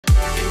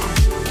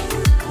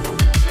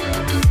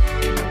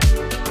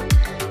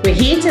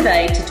We're here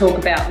today to talk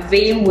about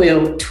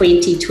VMworld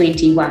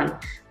 2021.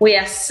 We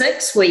are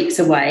 6 weeks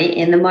away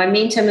and the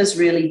momentum is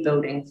really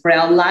building for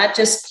our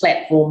largest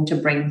platform to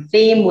bring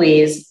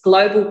VMware's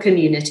global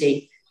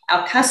community,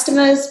 our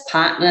customers,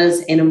 partners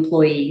and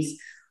employees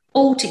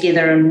all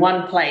together in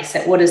one place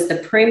at what is the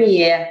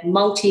premier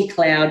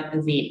multi-cloud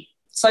event.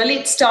 So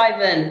let's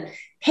dive in.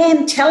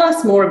 Pam, tell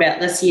us more about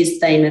this year's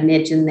theme,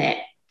 Imagine That.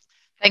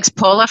 Thanks,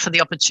 Paula, for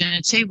the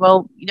opportunity.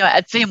 Well,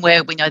 at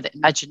VMware, we know that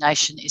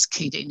imagination is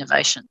key to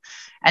innovation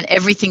and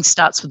everything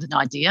starts with an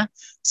idea.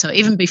 So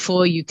even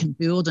before you can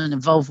build and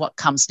evolve what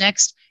comes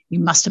next, you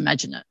must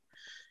imagine it.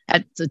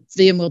 At the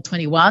VMworld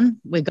 21,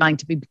 we're going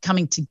to be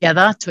coming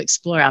together to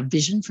explore our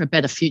vision for a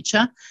better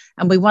future.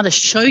 And we want to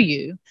show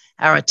you,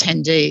 our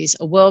attendees,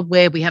 a world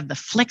where we have the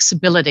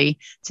flexibility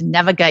to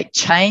navigate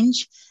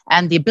change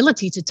and the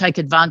ability to take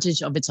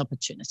advantage of its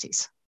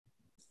opportunities.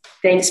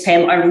 Thanks,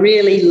 Pam. I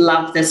really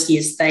love this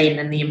year's theme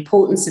and the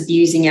importance of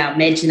using our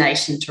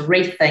imagination to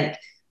rethink,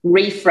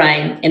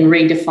 reframe, and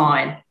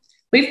redefine.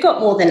 We've got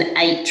more than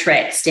 8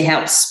 tracks to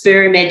help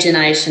spur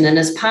imagination, and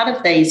as part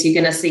of these,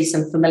 you're going to see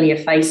some familiar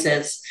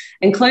faces,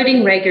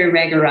 including Raghu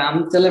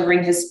Raghuram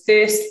delivering his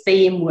first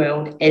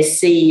VMworld as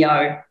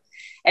CEO,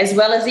 as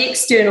well as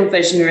external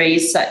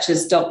visionaries such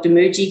as Dr.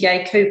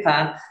 Mujige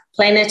Cooper,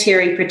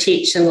 Planetary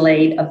Protection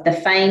Lead of the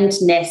famed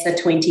NASA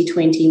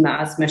 2020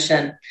 Mars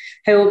mission,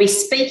 who will be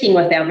speaking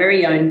with our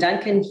very own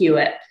Duncan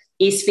Hewitt,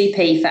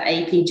 SVP for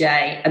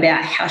APJ,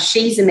 about how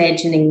she's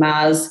imagining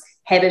Mars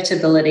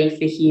habitability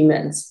for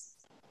humans.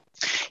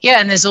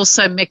 Yeah, and there's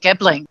also Mick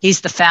Ebling.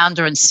 He's the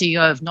founder and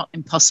CEO of Not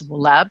Impossible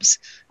Labs.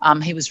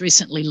 He was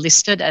recently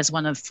listed as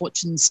one of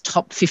Fortune's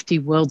top 50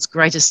 world's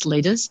greatest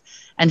leaders.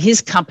 And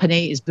his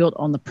company is built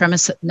on the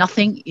premise that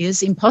nothing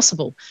is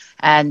impossible.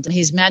 And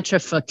his mantra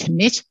for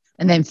commit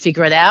and then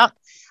figure it out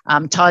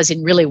ties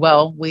in really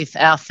well with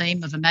our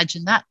theme of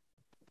Imagine That.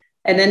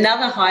 And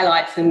another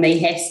highlight for me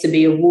has to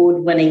be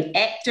award-winning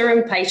actor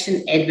and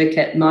patient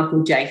advocate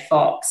Michael J.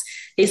 Fox.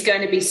 He's going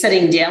to be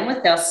sitting down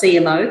with our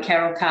CMO,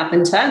 Carol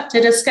Carpenter,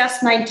 to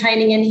discuss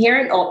maintaining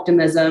inherent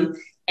optimism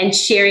and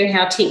sharing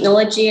how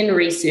technology and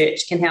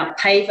research can help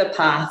pave a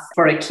path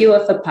for a cure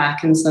for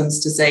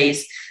Parkinson's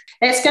disease.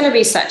 That's going to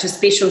be such a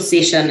special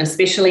session,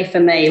 especially for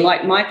me.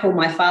 Like Michael,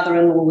 my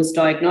father-in-law was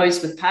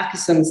diagnosed with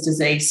Parkinson's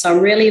disease, so I'm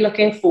really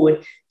looking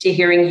forward to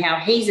hearing how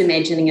he's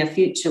imagining a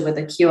future with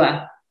a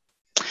cure.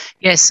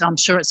 Yes, I'm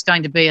sure it's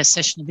going to be a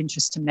session of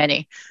interest to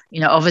many.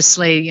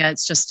 Obviously,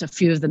 it's just a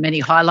few of the many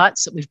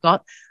highlights that we've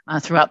got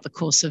throughout the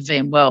course of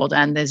VMworld.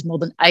 And there's more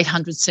than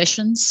 800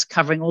 sessions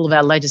covering all of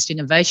our latest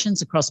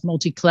innovations across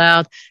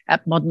multi-cloud,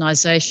 app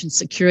modernization,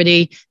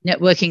 security,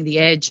 networking, the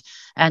edge,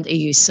 and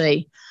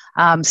EUC.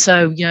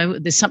 So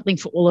there's something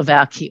for all of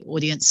our key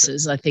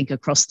audiences, I think,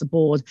 across the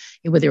board,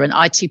 whether you're an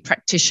IT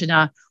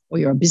practitioner or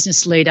you're a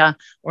business leader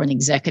or an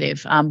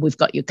executive, we've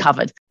got you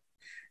covered.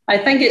 I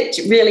think it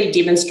really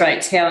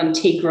demonstrates how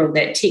integral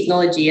that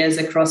technology is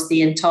across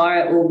the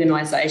entire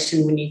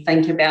organisation when you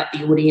think about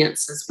the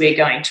audiences we're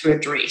going to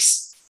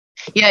address.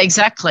 Yeah,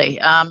 exactly.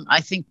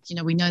 I think,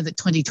 we know that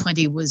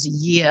 2020 was a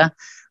year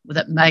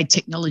that made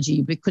technology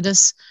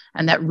ubiquitous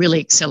and that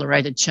really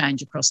accelerated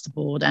change across the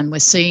board. And we're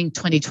seeing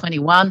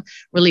 2021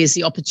 really as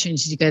the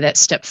opportunity to go that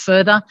step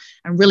further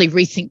and really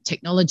rethink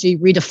technology,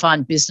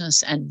 redefine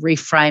business and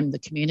reframe the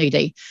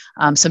community.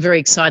 So very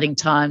exciting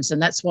times.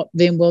 And that's what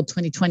VMworld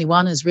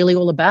 2021 is really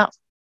all about.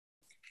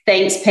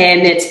 Thanks,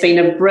 Pam. That's been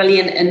a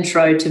brilliant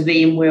intro to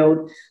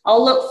VMworld.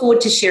 I'll look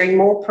forward to sharing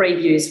more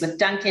previews with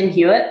Duncan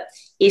Hewitt,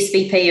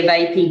 SVP of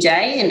APJ,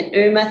 and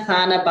Uma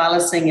Thana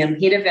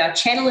Balasingham, head of our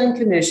channel and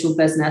commercial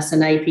business in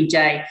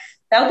APJ.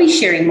 They'll be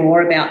sharing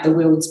more about the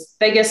world's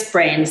biggest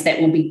brands that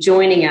will be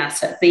joining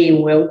us at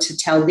VMworld to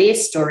tell their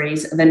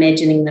stories of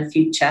imagining the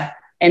future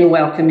and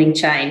welcoming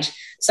change.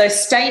 So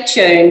stay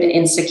tuned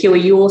and secure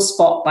your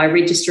spot by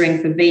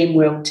registering for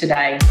VMworld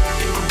today.